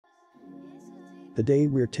Today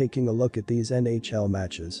we're taking a look at these NHL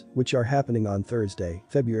matches, which are happening on Thursday,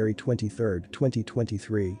 February 23,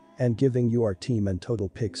 2023, and giving you our team and total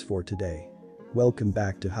picks for today. Welcome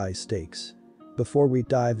back to High Stakes. Before we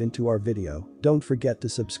dive into our video, don't forget to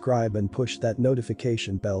subscribe and push that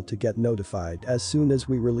notification bell to get notified as soon as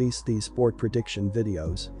we release these sport prediction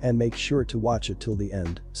videos, and make sure to watch it till the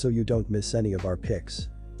end so you don't miss any of our picks.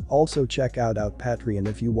 Also check out our Patreon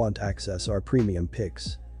if you want access our premium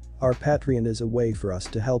picks. Our Patreon is a way for us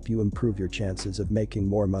to help you improve your chances of making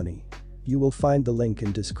more money. You will find the link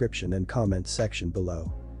in description and comments section below.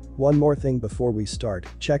 One more thing before we start,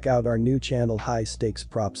 check out our new channel High Stakes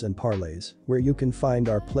Props and Parlays, where you can find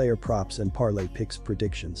our player props and parlay picks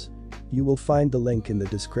predictions. You will find the link in the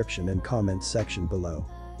description and comments section below.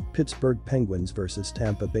 Pittsburgh Penguins vs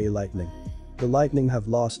Tampa Bay Lightning. The Lightning have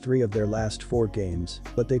lost 3 of their last 4 games,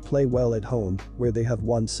 but they play well at home, where they have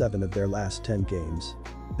won 7 of their last 10 games.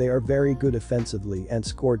 They are very good offensively and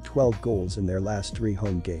scored 12 goals in their last 3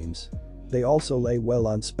 home games. They also lay well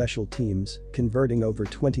on special teams, converting over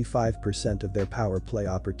 25% of their power play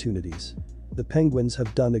opportunities. The Penguins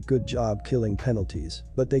have done a good job killing penalties,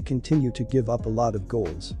 but they continue to give up a lot of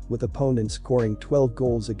goals, with opponents scoring 12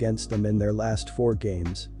 goals against them in their last 4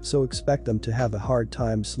 games, so expect them to have a hard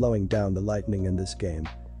time slowing down the Lightning in this game.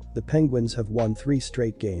 The Penguins have won 3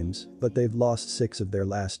 straight games, but they've lost 6 of their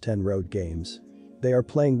last 10 road games. They are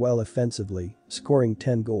playing well offensively, scoring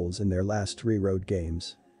 10 goals in their last 3 road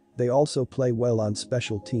games. They also play well on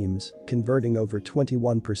special teams, converting over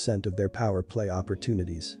 21% of their power play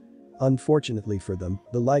opportunities. Unfortunately for them,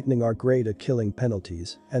 the Lightning are great at killing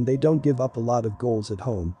penalties, and they don't give up a lot of goals at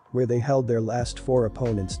home, where they held their last 4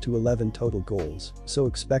 opponents to 11 total goals, so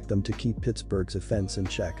expect them to keep Pittsburgh's offense in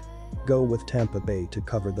check. Go with Tampa Bay to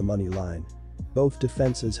cover the money line. Both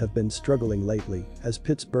defenses have been struggling lately, as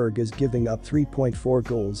Pittsburgh is giving up 3.4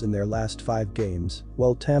 goals in their last 5 games,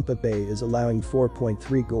 while Tampa Bay is allowing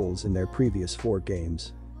 4.3 goals in their previous 4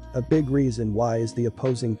 games. A big reason why is the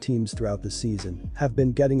opposing teams throughout the season have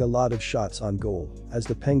been getting a lot of shots on goal, as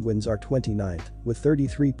the Penguins are 29th, with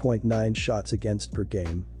 33.9 shots against per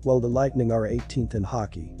game, while the Lightning are 18th in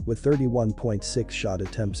hockey, with 31.6 shot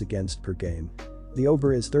attempts against per game. The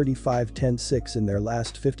over is 35-10-6 in their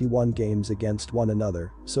last 51 games against one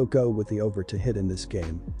another, so go with the over to hit in this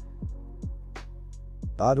game.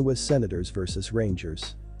 Ottawa Senators vs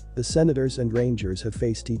Rangers. The Senators and Rangers have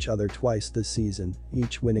faced each other twice this season,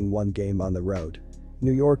 each winning 1 game on the road.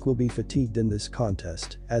 New York will be fatigued in this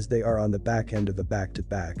contest, as they are on the back end of a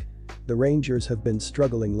back-to-back. The Rangers have been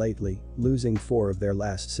struggling lately, losing 4 of their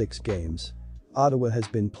last 6 games. Ottawa has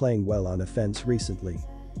been playing well on offense recently.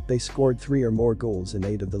 They scored 3 or more goals in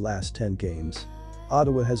 8 of the last 10 games.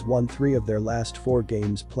 Ottawa has won 3 of their last 4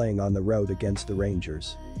 games playing on the road against the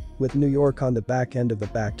Rangers. With New York on the back end of a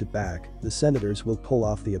back-to-back, the Senators will pull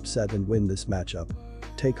off the upset and win this matchup.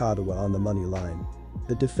 Take Ottawa on the money line.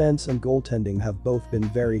 The defense and goaltending have both been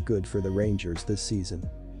very good for the Rangers this season.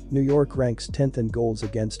 New York ranks 10th in goals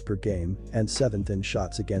against per game and 7th in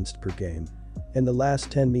shots against per game. In the last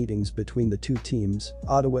 10 meetings between the two teams,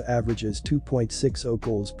 Ottawa averages 2.60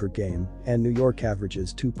 goals per game and New York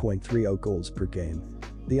averages 2.30 goals per game.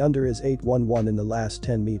 The under is 8-1-1 in the last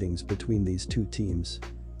 10 meetings between these two teams.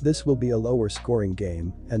 This will be a lower scoring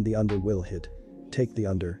game and the under will hit. Take the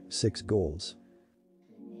under, 6 goals.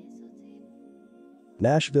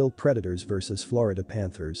 Nashville Predators vs Florida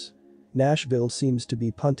Panthers. Nashville seems to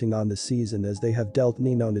be punting on the season as they have dealt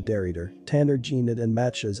Nino Niederreiter, Tanner Jeannot and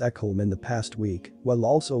Mattias Ekholm in the past week, while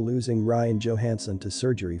also losing Ryan Johansson to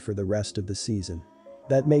surgery for the rest of the season.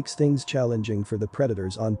 That makes things challenging for the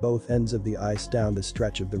Predators on both ends of the ice down the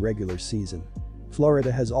stretch of the regular season.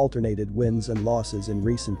 Florida has alternated wins and losses in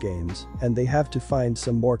recent games, and they have to find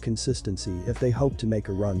some more consistency if they hope to make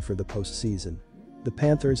a run for the postseason. The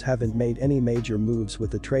Panthers haven't made any major moves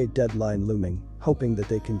with the trade deadline looming, hoping that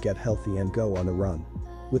they can get healthy and go on a run.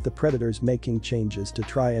 With the Predators making changes to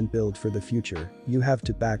try and build for the future, you have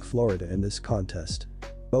to back Florida in this contest.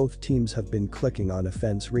 Both teams have been clicking on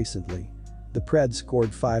offense recently. The Preds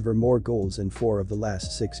scored 5 or more goals in 4 of the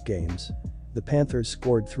last 6 games. The Panthers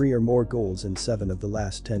scored 3 or more goals in 7 of the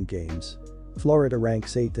last 10 games. Florida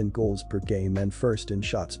ranks 8th in goals per game and 1st in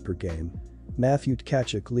shots per game. Matthew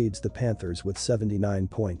Tkachuk leads the Panthers with 79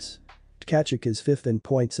 points. Tkachuk is 5th in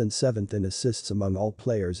points and 7th in assists among all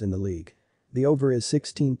players in the league. The over is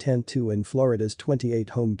 16-10-2 in Florida's 28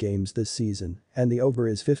 home games this season, and the over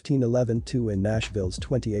is 15-11-2 in Nashville's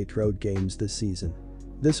 28 road games this season.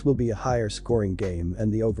 This will be a higher scoring game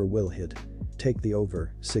and the over will hit. Take the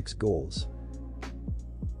over, 6 goals.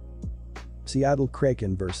 Seattle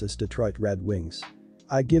Kraken vs Detroit Red Wings.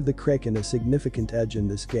 I give the Kraken a significant edge in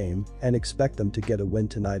this game and expect them to get a win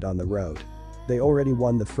tonight on the road. They already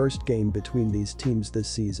won the first game between these teams this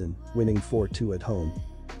season, winning 4-2 at home.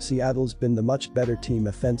 Seattle's been the much better team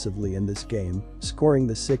offensively in this game, scoring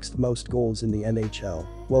the 6th most goals in the NHL,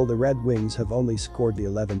 while the Red Wings have only scored the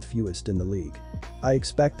 11th fewest in the league. I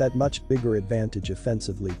expect that much bigger advantage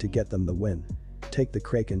offensively to get them the win. Take the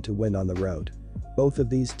Kraken to win on the road. Both of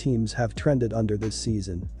these teams have trended under this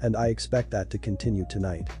season, and I expect that to continue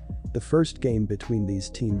tonight. The first game between these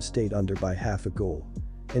teams stayed under by half a goal.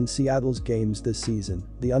 In Seattle's games this season,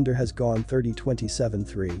 the under has gone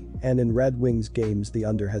 30-27-3, and in Red Wings games the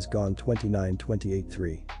under has gone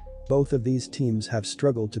 29-28-3. Both of these teams have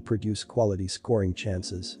struggled to produce quality scoring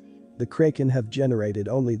chances. The Kraken have generated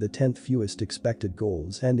only the 10th fewest expected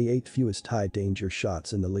goals and the 8th fewest high danger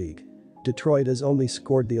shots in the league. Detroit has only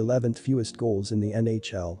scored the 11th fewest goals in the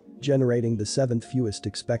NHL, generating the 7th fewest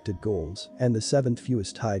expected goals and the 7th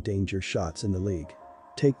fewest high danger shots in the league.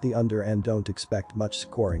 Take the under and don't expect much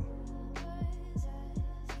scoring.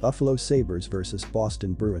 Buffalo Sabres vs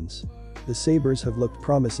Boston Bruins. The Sabres have looked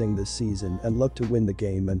promising this season and look to win the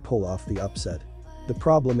game and pull off the upset. The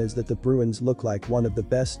problem is that the Bruins look like one of the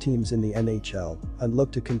best teams in the NHL and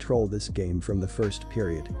look to control this game from the first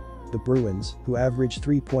period. The Bruins, who average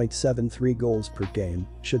 3.73 goals per game,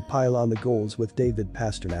 should pile on the goals with David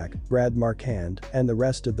Pastrnak, Brad Marchand, and the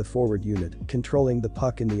rest of the forward unit controlling the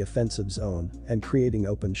puck in the offensive zone and creating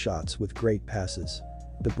open shots with great passes.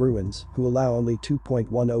 The Bruins, who allow only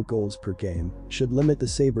 2.10 goals per game, should limit the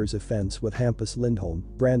Sabres' offense with Hampus Lindholm,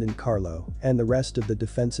 Brandon Carlo, and the rest of the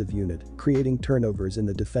defensive unit, creating turnovers in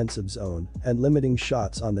the defensive zone and limiting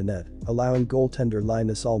shots on the net, allowing goaltender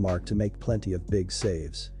Linus Ullmark to make plenty of big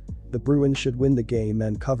saves. The Bruins should win the game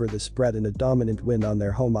and cover the spread in a dominant win on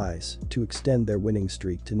their home ice to extend their winning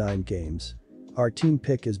streak to 9 games. Our team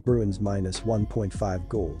pick is Bruins minus 1.5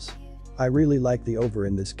 goals. I really like the over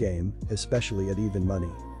in this game, especially at even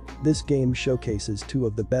money. This game showcases two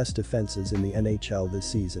of the best offenses in the NHL this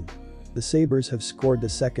season. The Sabres have scored the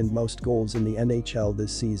 2nd most goals in the NHL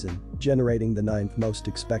this season, generating the 9th most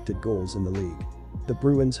expected goals in the league. The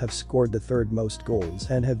Bruins have scored the 3rd most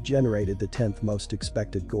goals and have generated the 10th most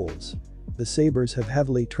expected goals. The Sabres have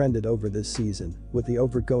heavily trended over this season, with the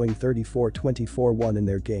over going 34-24-1 in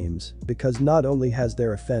their games, because not only has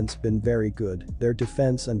their offense been very good, their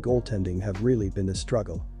defense and goaltending have really been a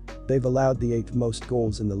struggle. They've allowed the 8th most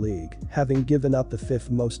goals in the league, having given up the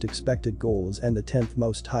 5th most expected goals and the 10th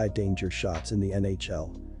most high danger shots in the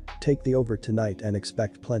NHL. Take the over tonight and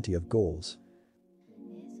expect plenty of goals.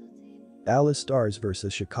 Dallas Stars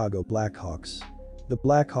vs Chicago Blackhawks. The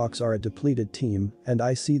Blackhawks are a depleted team, and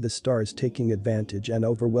I see the Stars taking advantage and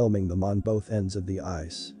overwhelming them on both ends of the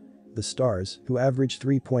ice. The Stars, who average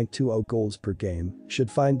 3.20 goals per game,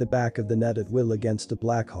 should find the back of the net at will against the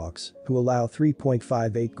Blackhawks, who allow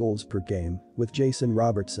 3.58 goals per game, with Jason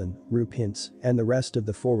Robertson, Roope Hintz, and the rest of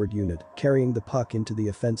the forward unit carrying the puck into the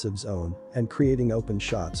offensive zone and creating open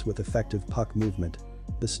shots with effective puck movement.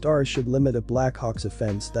 The Stars should limit a Blackhawks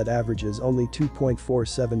offense that averages only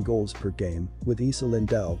 2.47 goals per game, with Esa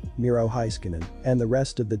Lindell, Miro Heiskanen, and the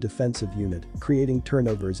rest of the defensive unit creating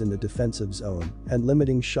turnovers in the defensive zone and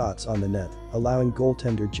limiting shots on the net, allowing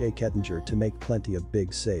goaltender Jake Ettinger to make plenty of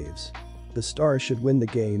big saves. The Stars should win the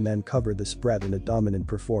game and cover the spread in a dominant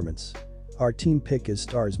performance. Our team pick is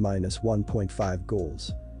Stars minus 1.5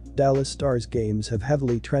 goals. Dallas Stars games have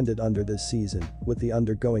heavily trended under this season, with the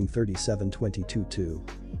under going 37-22-2.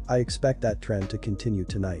 I expect that trend to continue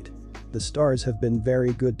tonight. The Stars have been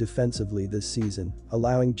very good defensively this season,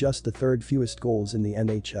 allowing just the 3rd fewest goals in the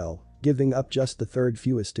NHL, giving up just the 3rd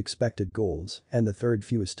fewest expected goals and the 3rd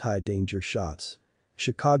fewest high danger shots.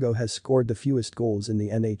 Chicago has scored the fewest goals in the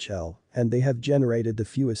NHL, and they have generated the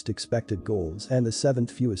fewest expected goals and the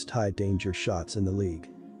 7th fewest high danger shots in the league.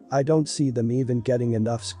 I don't see them even getting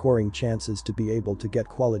enough scoring chances to be able to get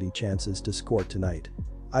quality chances to score tonight.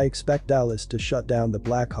 I expect Dallas to shut down the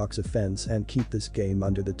Blackhawks offense and keep this game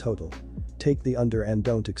under the total. Take the under and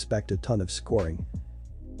don't expect a ton of scoring.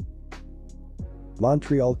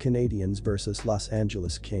 Montreal Canadiens vs Los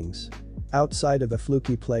Angeles Kings. Outside of a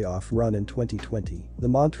fluky playoff run in 2020, the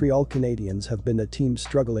Montreal Canadiens have been a team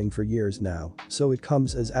struggling for years now, so it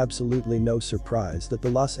comes as absolutely no surprise that the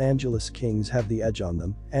Los Angeles Kings have the edge on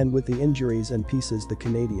them, and with the injuries and pieces the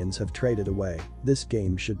Canadiens have traded away, this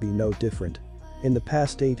game should be no different. In the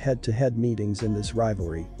past 8 head-to-head meetings in this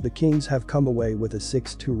rivalry, the Kings have come away with a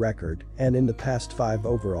 6-2 record, and in the past 5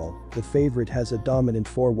 overall, the favorite has a dominant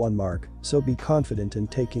 4-1 mark, so be confident in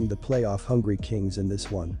taking the playoff-hungry Kings in this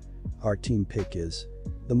one. Our team pick is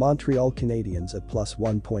the Montreal Canadiens at plus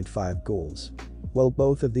 1.5 goals. While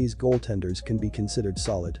both of these goaltenders can be considered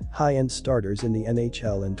solid, high-end starters in the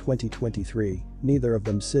NHL in 2023, neither of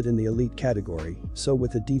them sit in the elite category, so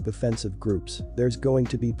with the deep offensive groups, there's going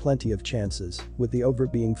to be plenty of chances, with the over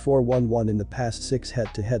being 4-1-1 in the past 6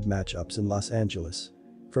 head-to-head matchups in Los Angeles.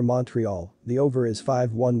 For Montreal, the over is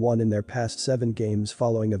 5-1-1 in their past 7 games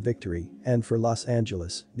following a victory, and for Los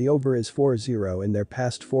Angeles, the over is 4-0 in their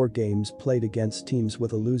past 4 games played against teams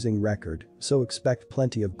with a losing record, so expect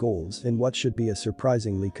plenty of goals in what should be a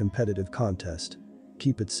surprisingly competitive contest.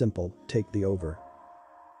 Keep it simple, take the over.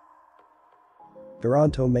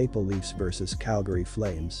 Toronto Maple Leafs vs Calgary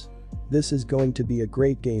Flames. This is going to be a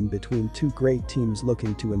great game between two great teams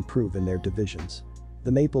looking to improve in their divisions.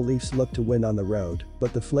 The Maple Leafs look to win on the road,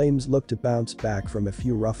 but the Flames look to bounce back from a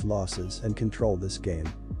few rough losses and control this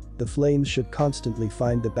game. The Flames should constantly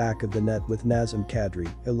find the back of the net with Nazem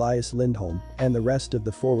Kadri, Elias Lindholm, and the rest of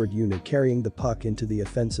the forward unit carrying the puck into the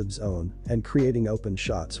offensive zone and creating open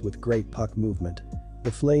shots with great puck movement.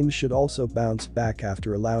 The Flames should also bounce back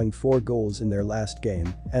after allowing 4 goals in their last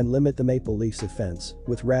game and limit the Maple Leafs offense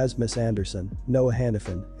with Rasmus Andersson, Noah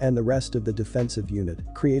Hanifin, and the rest of the defensive unit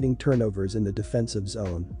creating turnovers in the defensive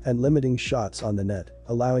zone and limiting shots on the net,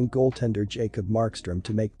 allowing goaltender Jacob Markstrom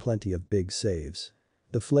to make plenty of big saves.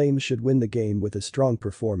 The Flames should win the game with a strong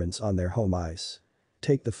performance on their home ice.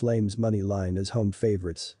 Take the Flames money line as home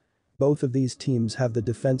favorites. Both of these teams have the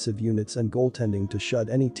defensive units and goaltending to shut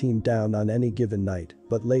any team down on any given night,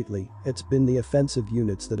 but lately, it's been the offensive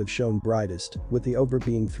units that have shown brightest, with the over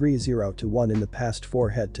being 3-0-1 in the past 4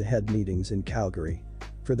 head-to-head meetings in Calgary.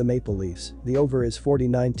 For the Maple Leafs, the over is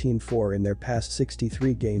 49-4 in their past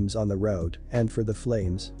 63 games on the road, and for the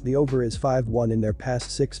Flames, the over is 5-1 in their past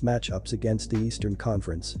 6 matchups against the Eastern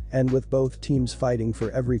Conference, and with both teams fighting for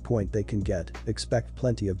every point they can get, expect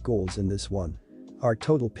plenty of goals in this one. Our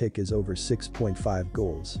total pick is over 6.5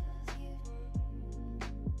 goals.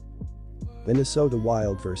 Minnesota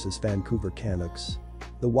Wild vs Vancouver Canucks.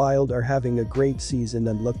 The Wild are having a great season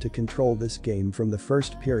and look to control this game from the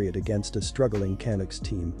first period against a struggling Canucks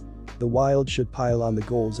team. The Wild should pile on the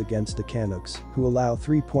goals against the Canucks, who allow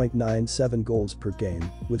 3.97 goals per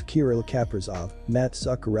game, with Kirill Kaprizov, Matt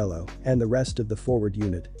Zuccarello, and the rest of the forward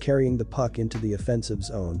unit carrying the puck into the offensive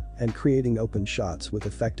zone and creating open shots with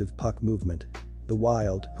effective puck movement. The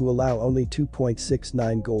Wild, who allow only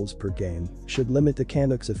 2.69 goals per game, should limit the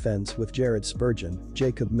Canucks' offense with Jared Spurgeon,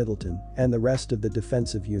 Jacob Middleton, and the rest of the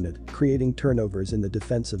defensive unit creating turnovers in the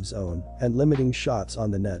defensive zone and limiting shots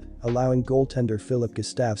on the net, allowing goaltender Filip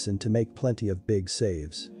Gustafsson to make plenty of big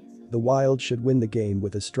saves. The Wild should win the game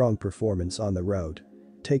with a strong performance on the road.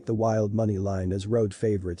 Take the Wild money line as road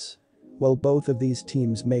favorites. While both of these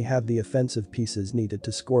teams may have the offensive pieces needed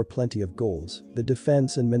to score plenty of goals, the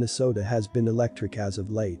defense in Minnesota has been electric as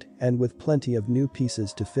of late, and with plenty of new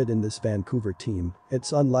pieces to fit in this Vancouver team,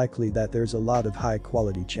 it's unlikely that there's a lot of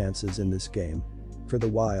high-quality chances in this game. For the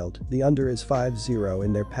Wild, the under is 5-0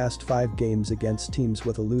 in their past 5 games against teams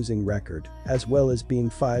with a losing record, as well as being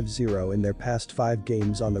 5-0 in their past 5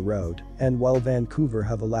 games on the road, and while Vancouver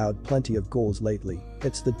have allowed plenty of goals lately,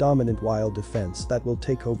 it's the dominant Wild defense that will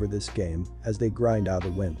take over this game as they grind out a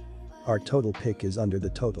win. Our total pick is under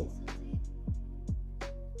the total.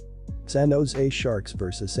 San Jose Sharks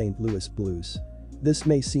vs St. Louis Blues. This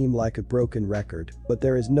may seem like a broken record, but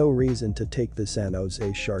there is no reason to take the San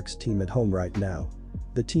Jose Sharks team at home right now.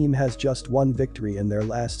 The team has just 1 victory in their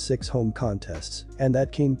last 6 home contests, and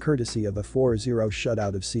that came courtesy of a 4-0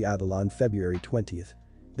 shutout of Seattle on February 20th.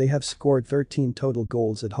 They have scored 13 total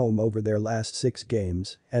goals at home over their last 6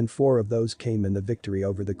 games, and 4 of those came in the victory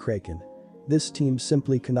over the Kraken. This team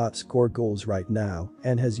simply cannot score goals right now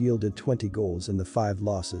and has yielded 20 goals in the 5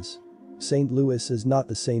 losses. St. Louis is not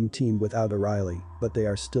the same team without O'Reilly, but they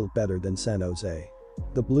are still better than San Jose.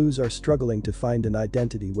 The Blues are struggling to find an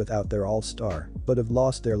identity without their all-star, but have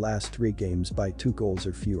lost their last 3 games by 2 goals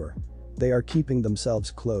or fewer. They are keeping themselves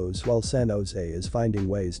close while San Jose is finding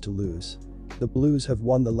ways to lose. The Blues have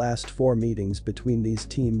won the last 4 meetings between these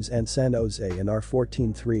teams and San Jose and are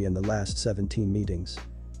 14-3 in the last 17 meetings.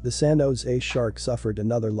 The San Jose Sharks suffered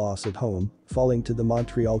another loss at home, falling to the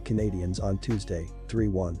Montreal Canadiens on Tuesday,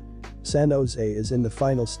 3-1. San Jose is in the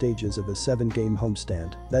final stages of a 7-game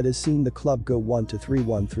homestand that has seen the club go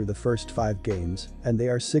 1-3-1 through the first 5 games, and they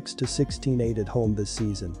are 6-16-8 at home this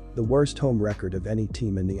season, the worst home record of any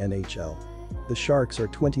team in the NHL. The Sharks are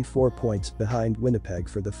 24 points behind Winnipeg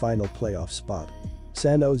for the final playoff spot.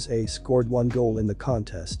 San Jose scored 1 goal in the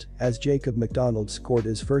contest, as Jacob McDonald scored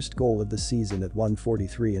his first goal of the season at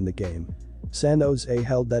 1:43 in the game. San Jose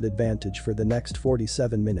held that advantage for the next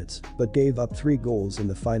 47 minutes, but gave up 3 goals in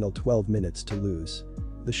the final 12 minutes to lose.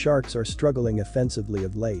 The Sharks are struggling offensively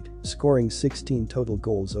of late, scoring 16 total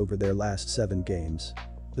goals over their last 7 games.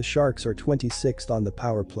 The Sharks are 26th on the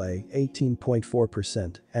power play,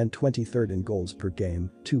 18.4%, and 23rd in goals per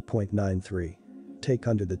game, 2.93. Take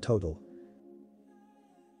under the total.